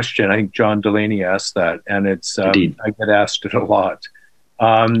good question. I think John Delaney asked that, and it's I get asked it a lot.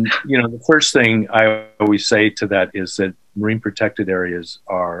 The first thing I always say to that is that marine protected areas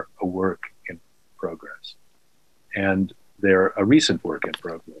are a work in progress, and they're a recent work in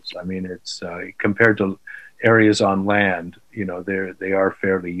progress. I mean, it's compared to areas on land, they are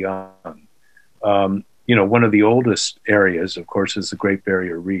fairly young. One of the oldest areas, of course, is the Great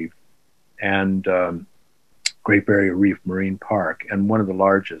Barrier Reef, and Great Barrier Reef Marine Park, and one of the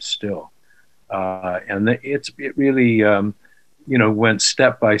largest still. And it really, went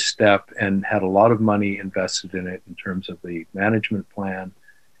step by step and had a lot of money invested in it in terms of the management plan,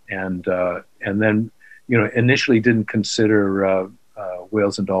 and then, initially didn't consider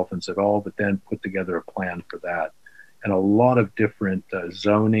whales and dolphins at all, but then put together a plan for that. And a lot of different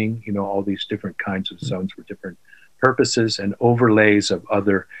zoning, all these different kinds of zones for different purposes, and overlays of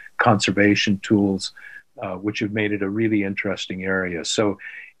other conservation tools, which have made it a really interesting area. So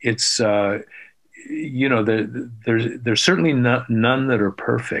it's, there's certainly none that are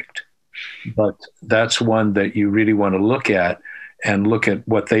perfect, but that's one that you really want to look at and look at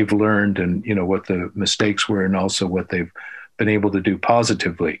what they've learned, and, what the mistakes were, and also what they've been able to do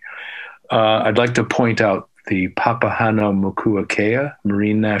positively. I'd like to point out the Papahanaumokuakea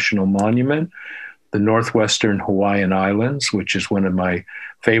Marine National Monument, the northwestern Hawaiian Islands, which is one of my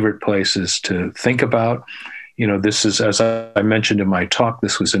favorite places to think about. This is, as I mentioned in my talk,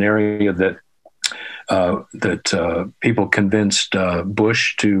 this was an area that people convinced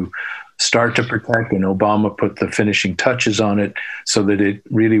Bush to start to protect, and Obama put the finishing touches on it so that it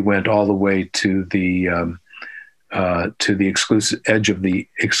really went all the way to the exclusive edge of the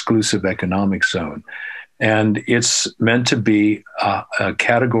exclusive economic zone. And it's meant to be a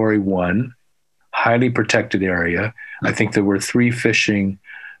Category 1, highly protected area. I think there were 3 fishing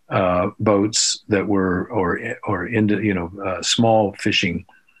boats that were, or into, small fishing.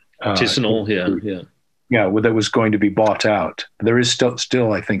 Artisanal, yeah. Yeah, that was going to be bought out. There is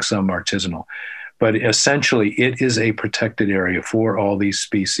still, I think, some artisanal. But essentially, it is a protected area for all these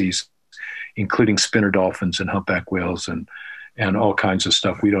species, including spinner dolphins and humpback whales and all kinds of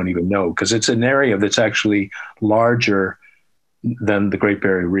stuff we don't even know, because it's an area that's actually larger than the Great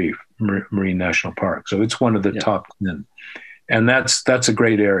Barrier Reef Marine National Park. So it's one of the top 10. And that's a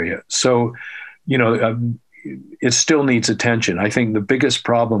great area. So, it still needs attention. I think the biggest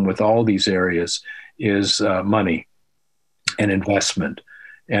problem with all these areas is money and investment,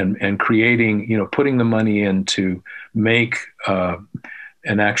 and creating, putting the money in to make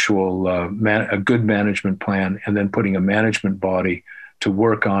an actual a good management plan, and then putting a management body to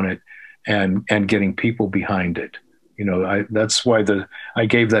work on it, and getting people behind it. That's why I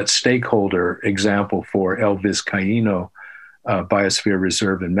gave that stakeholder example for El Vizcaíno Biosphere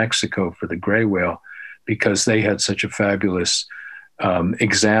Reserve in Mexico for the gray whale, because they had such a fabulous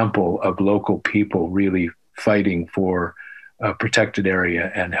example of local people really fighting for a protected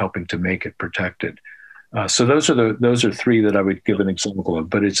area and helping to make it protected. So those are 3 that I would give an example of,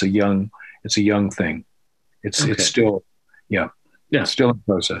 but it's a young thing. It's still, it's still in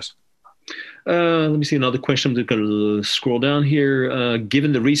process. Let me see another question. I'm going to scroll down here.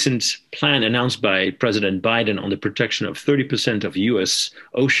 Given the recent plan announced by President Biden on the protection of 30% of U.S.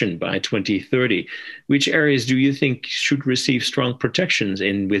 ocean by 2030, which areas do you think should receive strong protections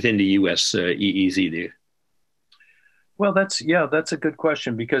within the U.S. EEZ there? Well, that's a good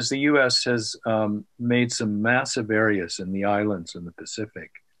question, because the U.S. has made some massive areas in the islands in the Pacific,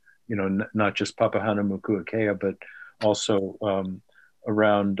 not just Papahanaumokuakea, but also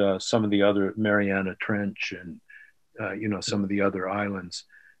around some of the other Mariana Trench and, some of the other islands.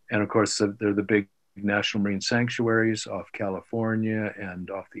 And of course, they're the big national marine sanctuaries off California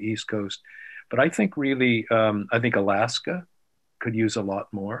and off the East Coast. But I think really, I think Alaska could use a lot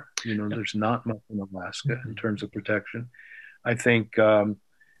more. There's not much in Alaska in terms of protection. I think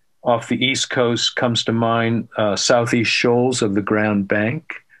off the East Coast comes to mind southeast shoals of the Grand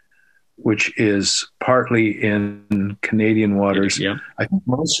Bank, which is partly in Canadian waters, I think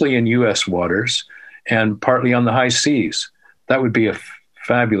mostly in U.S. waters, and partly on the high seas. That would be a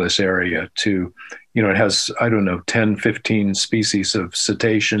fabulous area to, it has, 10, 15 species of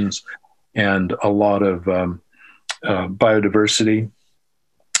cetaceans and a lot of biodiversity.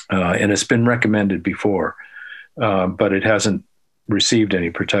 And it's been recommended before, but it hasn't received any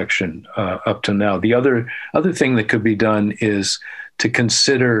protection up to now. The other thing that could be done is to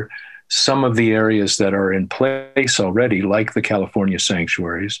consider some of the areas that are in place already, like the California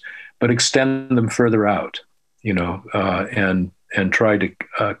sanctuaries, but extend them further out, and try to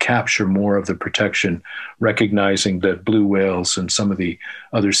capture more of the protection, recognizing that blue whales and some of the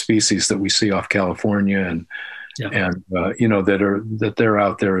other species that we see off California and that they're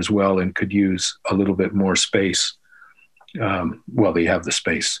out there as well and could use a little bit more space. Well, they have the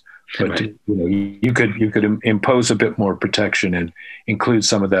space, but right. You could impose a bit more protection and include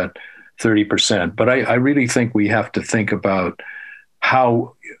some of that 30%. But I really think we have to think about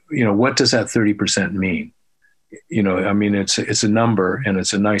how, what does that 30% mean? I mean, it's a number, and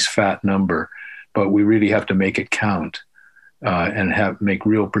it's a nice fat number, but we really have to make it count and make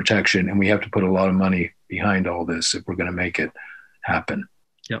real protection, and we have to put a lot of money behind all this if we're going to make it happen.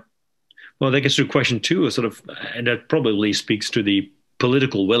 Yeah. Well, that gets to question two, sort of, and that probably speaks to the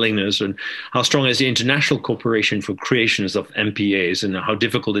political willingness and how strong is the international cooperation for creations of MPAs, and how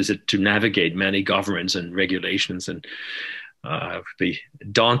difficult is it to navigate many governments and regulations, and be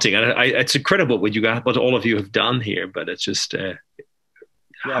daunting. It's incredible what all of you have done here, but it's just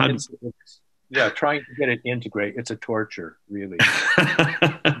trying to get it integrate. It's a torture, really.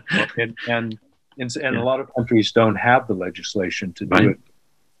 and a lot of countries don't have the legislation to do it,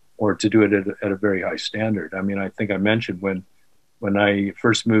 or to do it at a very high standard. I mean, I think I mentioned when I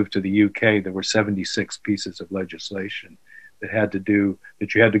first moved to the UK, there were 76 pieces of legislation that you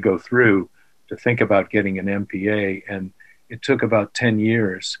had to go through to think about getting an MPA, and it took about 10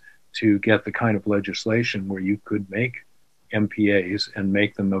 years to get the kind of legislation where you could make MPAs and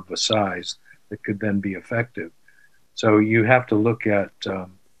make them of a size that could then be effective. So you have to look at,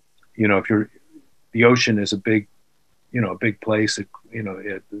 the ocean is a big place.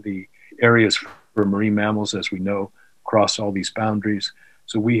 The areas for marine mammals, as we know, cross all these boundaries.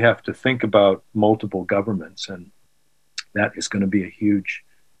 So we have to think about multiple governments, and that is going to be a huge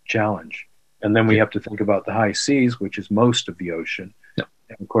challenge. And then we have to think about the high seas, which is most of the ocean. Yeah.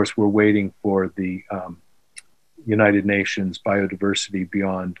 And of course, we're waiting for the United Nations Biodiversity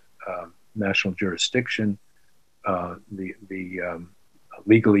Beyond National Jurisdiction, the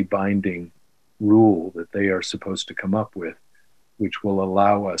legally binding rule that they are supposed to come up with, which will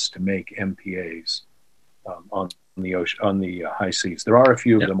allow us to make MPAs on the ocean, on the high seas. There are a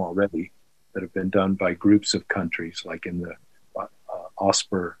few of them already that have been done by groups of countries, like in the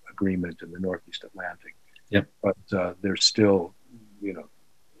OSPAR agreement in the Northeast Atlantic. Yep. But there's still,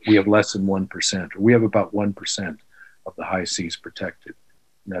 we have less than 1%, or we have about 1% of the high seas protected,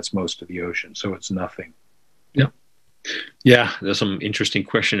 and that's most of the ocean. So it's nothing. Yeah. Yeah, there's some interesting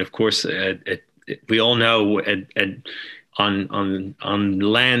question. Of course, we all know on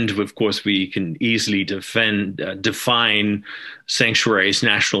land, of course, we can easily define sanctuaries,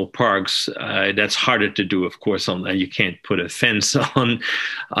 national parks. That's harder to do, of course. You can't put a fence on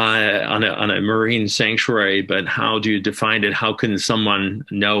a marine sanctuary. But how do you define it? How can someone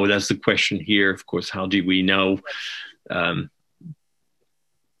know? That's the question here. Of course, how do we know?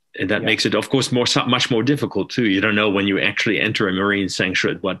 And that makes it, of course, much more difficult too. You don't know when you actually enter a marine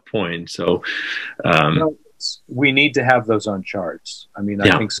sanctuary at what point. So. We need to have those on charts. I mean,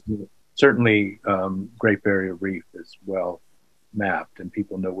 I think certainly Great Barrier Reef is well mapped, and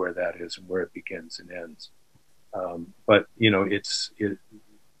people know where that is and where it begins and ends. But we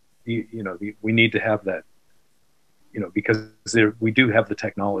need to have that, because we do have the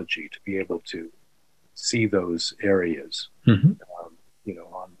technology to be able to see those areas, on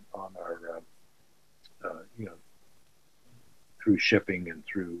our, through shipping and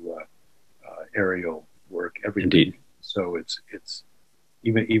through aerial work, everything. Indeed. So it's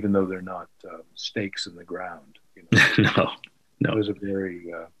even though they're not stakes in the ground, no, those are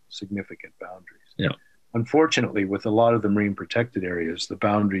very significant boundaries. Yeah. Unfortunately, with a lot of the marine protected areas, the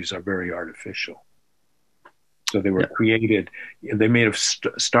boundaries are very artificial. So they were created. They may have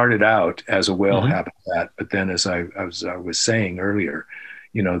started out as a whale habitat, but then, as I was saying earlier,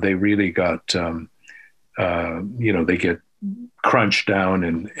 they really got, they get crunched down,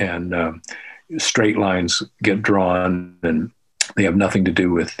 and straight lines get drawn, and they have nothing to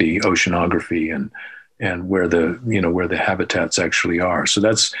do with the oceanography and where the habitats actually are. So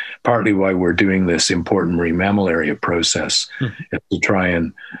that's partly why we're doing this important marine mammal area process, to try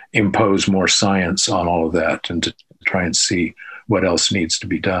and impose more science on all of that, and to try and see what else needs to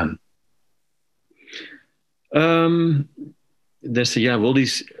be done. Well,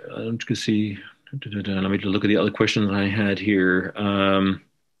 these, I'm just going to see, let me look at the other question that I had here.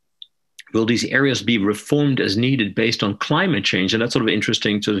 Will these areas be reformed as needed based on climate change? And that's sort of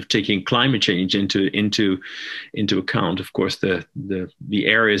interesting, sort of taking climate change into account. Of course, the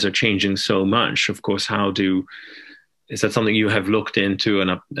areas are changing so much. Of course, is that something you have looked into?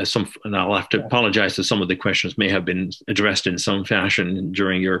 And I'll have to apologize that some of the questions may have been addressed in some fashion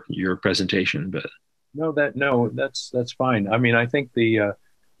during your presentation, but that's fine. I mean, I think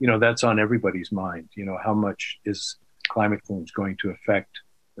that's on everybody's mind. How much is climate change going to affect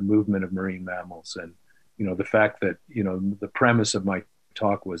the movement of marine mammals? And the fact that the premise of my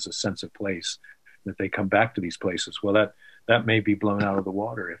talk was a sense of place, that they come back to these places. Well, that may be blown out of the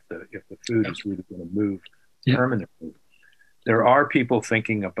water if the food is really going to move permanently. There are people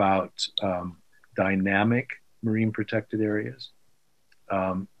thinking about dynamic marine protected areas.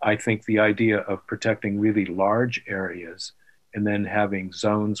 I think the idea of protecting really large areas and then having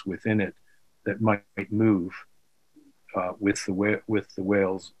zones within it that might move with the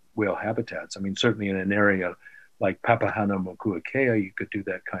whale habitats. I mean, certainly in an area like Papahanaumokuakea, you could do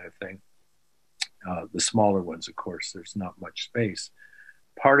that kind of thing. The smaller ones, of course, there's not much space.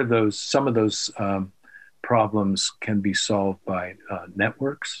 Some of those problems can be solved by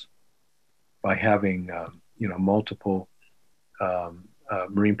networks, by having multiple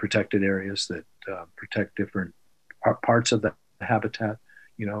marine protected areas that protect different parts of the habitat.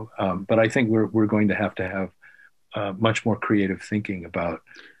 But I think we're going to have much more creative thinking about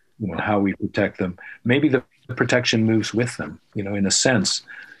how we protect them. Maybe the protection moves with them. In a sense,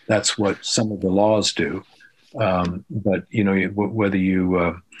 that's what some of the laws do. But whether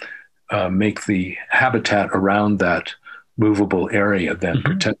you make the habitat around that movable area then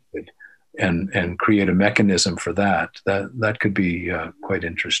protected and create a mechanism for that could be quite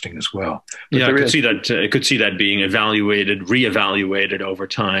interesting as well. But I could see that being reevaluated over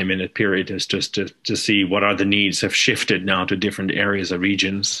time in a period, as just to see what are the needs have shifted now to different areas or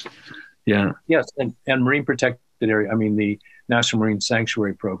regions. Yeah. Yes, and marine protected area. I mean, the National Marine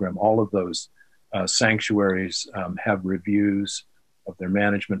Sanctuary Program. All of those sanctuaries have reviews of their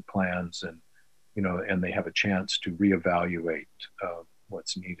management plans, and they have a chance to reevaluate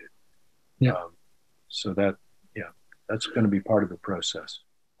what's needed. Yeah. So that's going to be part of the process.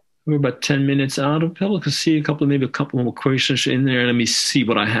 We're about 10 minutes out of Pebble. I can see maybe a couple more questions in there. Let me see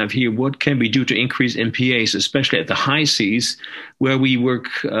what I have here. What can we do to increase MPAs, especially at the high seas where we work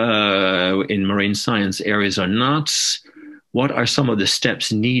in marine science areas or not? What are some of the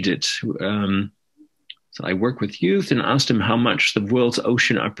steps needed? So I work with youth and ask them how much the world's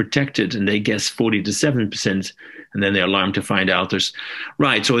ocean are protected, and they guess 40 to 7%, and then they're alarmed to find out there's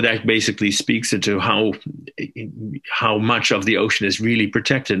right. So that basically speaks into how much of the ocean is really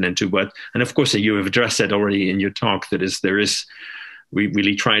protected and to what. And of course, you have addressed that already in your talk. We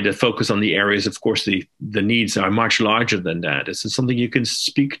really try to focus on the areas. Of course, the needs are much larger than that. Is it something you can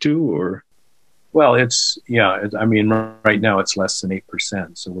speak to, or? Well, I mean, right now it's less than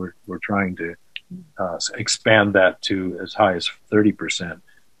 8%. So we're trying to expand that to as high as 30%.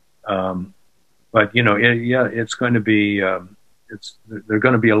 But it's going to be there are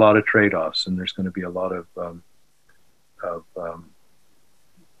going to be a lot of trade-offs, and there's going to be a lot of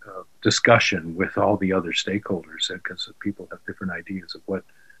discussion with all the other stakeholders, because people have different ideas of what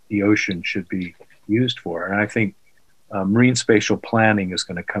the ocean should be used for. And I think marine spatial planning is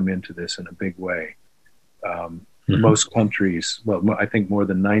going to come into this in a big way. Most countries, I think more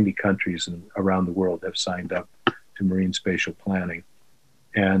than 90 countries around the world have signed up to marine spatial planning.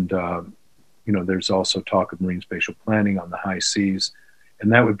 And, there's also talk of marine spatial planning on the high seas.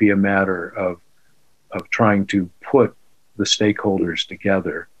 And that would be a matter of trying to put the stakeholders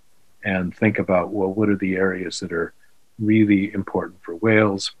together and think about, what are the areas that are really important for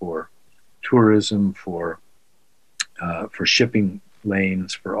whales, for tourism, for shipping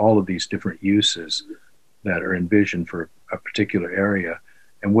lanes, for all of these different uses that are envisioned for a particular area,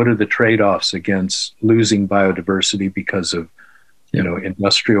 and what are the trade-offs against losing biodiversity because of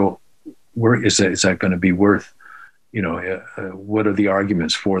industrial work? Is that going to be worth? What are the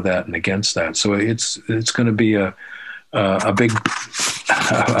arguments for that and against that? So it's going to be a big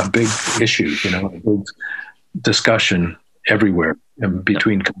issue, a big discussion everywhere and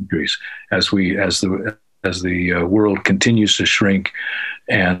between countries as the world continues to shrink,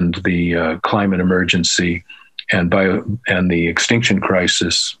 and the climate emergency and the extinction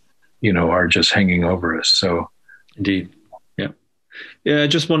crisis, are just hanging over us. So, indeed, yeah.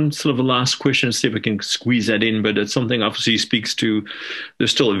 Just one sort of a last question, see if we can squeeze that in. But it's something obviously speaks to.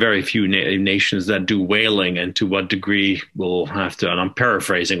 There's still very few nations that do whaling, and to what degree we'll have to. And I'm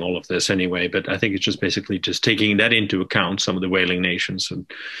paraphrasing all of this anyway, but I think it's just basically just taking that into account. Some of the whaling nations, and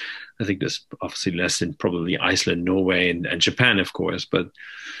I think there's obviously less in probably Iceland, Norway, and Japan, of course. But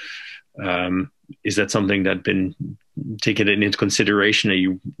is that something that's been taken into consideration?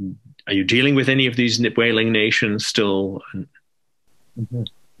 Are you dealing with any of these whaling nations still? Mm-hmm.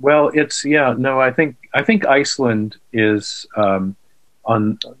 Well, I think Iceland is on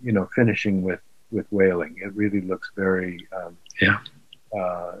finishing with whaling. It really looks very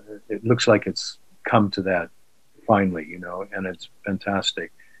it looks like it's come to that finally, and it's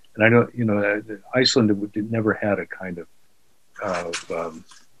fantastic. And I know, Iceland never had a kind of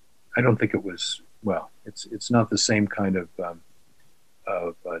I don't think it was, it's not the same kind of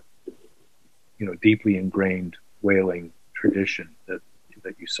deeply ingrained whaling tradition that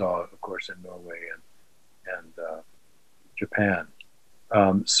you saw, of course, in Norway and Japan.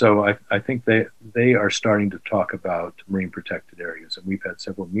 So I think they are starting to talk about marine protected areas, and we've had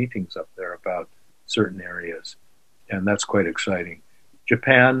several meetings up there about certain areas, and that's quite exciting.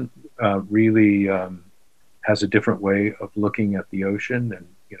 Japan really has a different way of looking at the ocean, and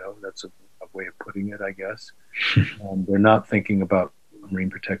that's a way of putting it, I guess. They're not thinking about marine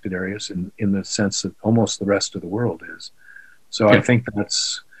protected areas in the sense that almost the rest of the world is. So I think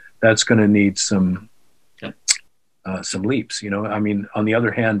that's going to need some leaps. I mean, on the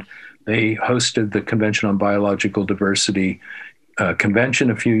other hand, they hosted the Convention on Biological Diversity convention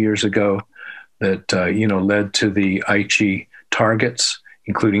a few years ago that led to the Aichi targets,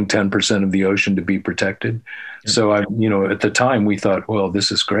 including 10% of the ocean to be protected. So at the time we thought, well,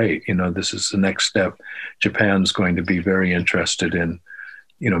 this is great. This is the next step. Japan's going to be very interested in,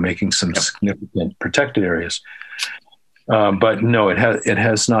 making some significant protected areas. But no, it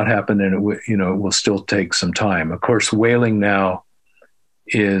has not happened, and it will still take some time. Of course, whaling now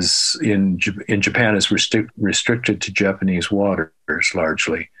is in Japan is restricted to Japanese waters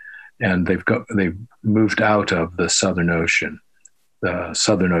largely, and they've moved out of the Southern Ocean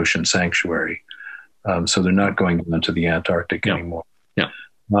sanctuary, so they're not going into the Antarctic anymore.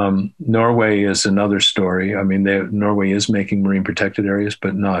 Norway is another story. I mean, Norway is making marine protected areas,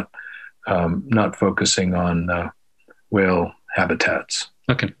 but not focusing on whale habitats.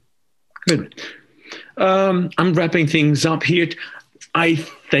 Okay, good. I'm wrapping things up here. I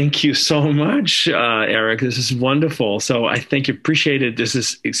thank you so much, Erich. This is wonderful. So I think you appreciate it.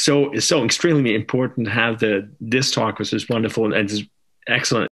 It's so extremely important to have this talk, which is wonderful and it's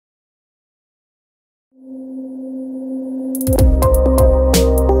excellent.